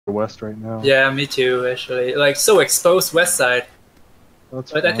west right now. Yeah, me too. Actually, like so exposed west side.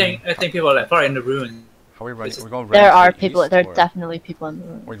 That's But fine. I think people are like probably in the ruins. How are we running? We're going right There are people. There are definitely people in the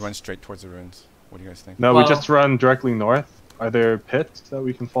ruins. Or we run straight towards the ruins. What do you guys think? No, we just run directly north. Are there pits that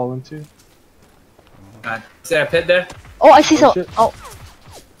we can fall into? Is there a pit there? Oh, I see Shit. Oh,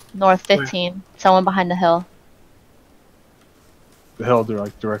 north 15. Someone behind the hill. The hill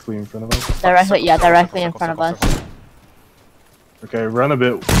directly in front of us? Directly in front of us. Okay, run a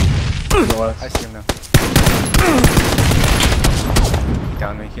bit west. I see him now. He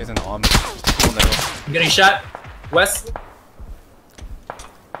downed me. He has an arm. I'm getting shot. West.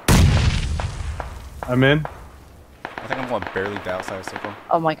 I'm in. I think I'm going barely the outside circle.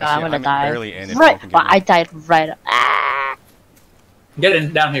 Oh my god, Actually, I'm gonna die. Barely in. I died right. Ah! Get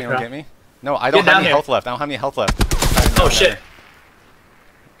in down here, Get me? No, I don't have any health left. I don't have any health left. Oh shit.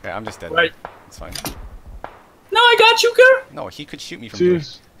 Okay, I'm just dead. Right. It's fine. No, I got you, girl. No, he could shoot me from here.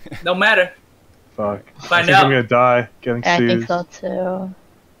 Don't matter. Fuck. Find I think out. I'm gonna die getting I think Suze. so too.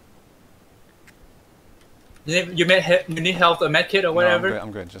 You need help, a med kit or whatever? No,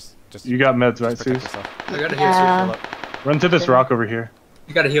 I'm good. Just. You got meds, right, Suze? I gotta heal too. Run to this rock over here.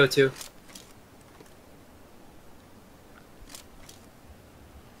 You gotta heal too.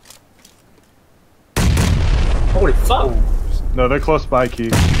 Holy fuck! Oh. No, they're close by,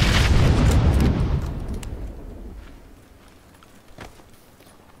 Key.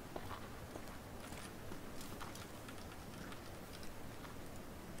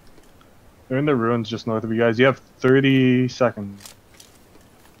 They're in the ruins just north of you guys. You have 30 seconds.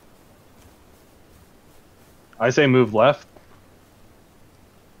 I say move left.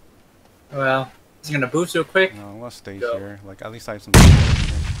 Well, is he gonna boost real quick? No, I'm gonna stay here. Like, at least I have some.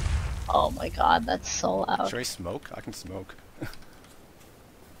 Oh my god, that's so loud. Should I smoke? I can smoke.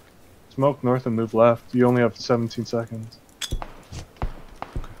 Smoke north and move left. You only have 17 seconds.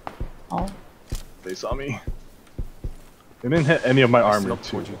 Oh. They saw me. They didn't hit any of my armor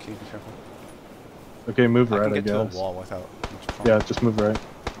too. You, Key, be careful. Okay, move I right, can I get to a guess. wall without much problem. Yeah, just move right.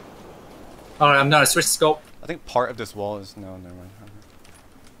 Alright, I'm gonna switch scope. I think part of this wall is... No, never mind.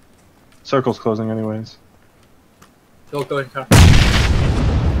 Circle's closing anyways. Go ahead, car.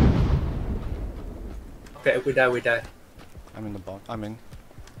 Okay, if we die, we die. I'm in the box. I'm in.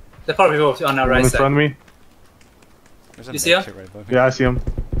 They're probably both on our right in side. front of me. There's a You see him? right above me. Yeah, I see him.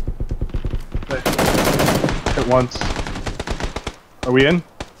 Wait. Hit once. Are we in?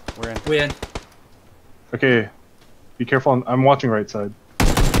 We're in. We in. Okay. Be careful. I'm watching right side.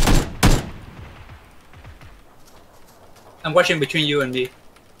 I'm watching between you and me.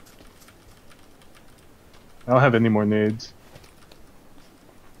 I don't have any more nades.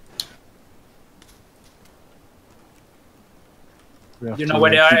 You know where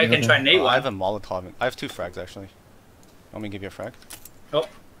they are? I can try nade I one. have a Molotov. I have 2 frags actually. Want me to give you a frag? Oh,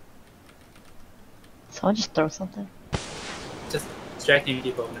 Someone just throw something. just distracting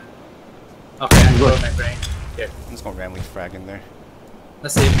people now. Okay, I'm throwing my brain. Here. I'm just gonna randomly frag in there.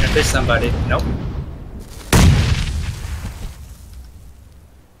 Let's see if we can fish somebody. Nope.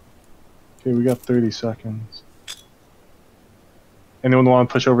 Okay, we got 30 seconds. Anyone want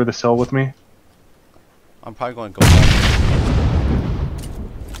to push over this hill with me? I'm probably going to go left.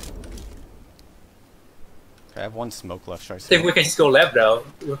 Okay, I have 1 smoke left. Should I I think we can just go left though.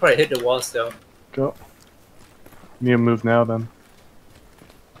 We'll probably hit the walls though. Go. Need to move now then.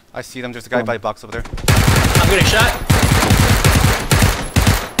 I see them. There's a guy by the box over there. I'm getting shot.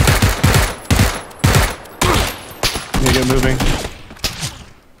 Need to get moving.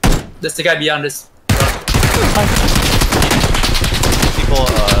 There's the guy beyond us. People,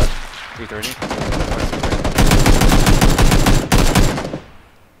 330.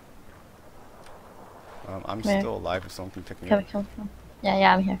 I'm still alive if someone can pick me up. Come.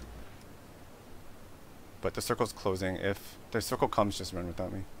 Yeah, I'm here. But the circle's closing. If the circle comes, just run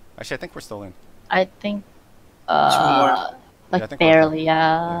without me. Actually, I think we're still in. I think, Like Yeah, I think barely,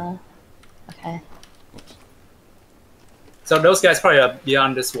 yeah. Okay. Oops. So those guys probably are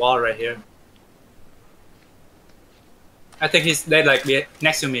beyond this wall right here. I think they're like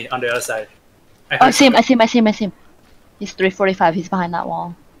next to me on the other side. Oh, I see him. He's 345. He's behind that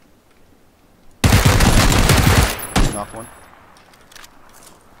wall. Knock one.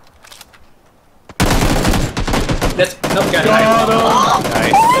 That's no guy.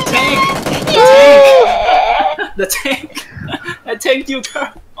 Nice. The tank. I tanked you,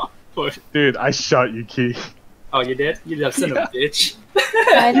 girl. Dude, I shot you, Key. Oh, you did? You little son of a bitch.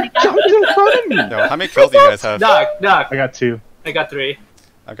 Jumped in front of me. No, how many kills do you guys have? Doc. I got 2. I got 3.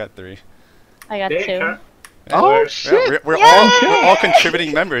 I got 3. I got Dang, 2. Carl. Oh shit! We're all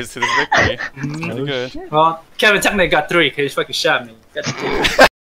contributing members to this victory. It's really good. Well, Kevin technically got 3 because he fucking shot me. Got the two.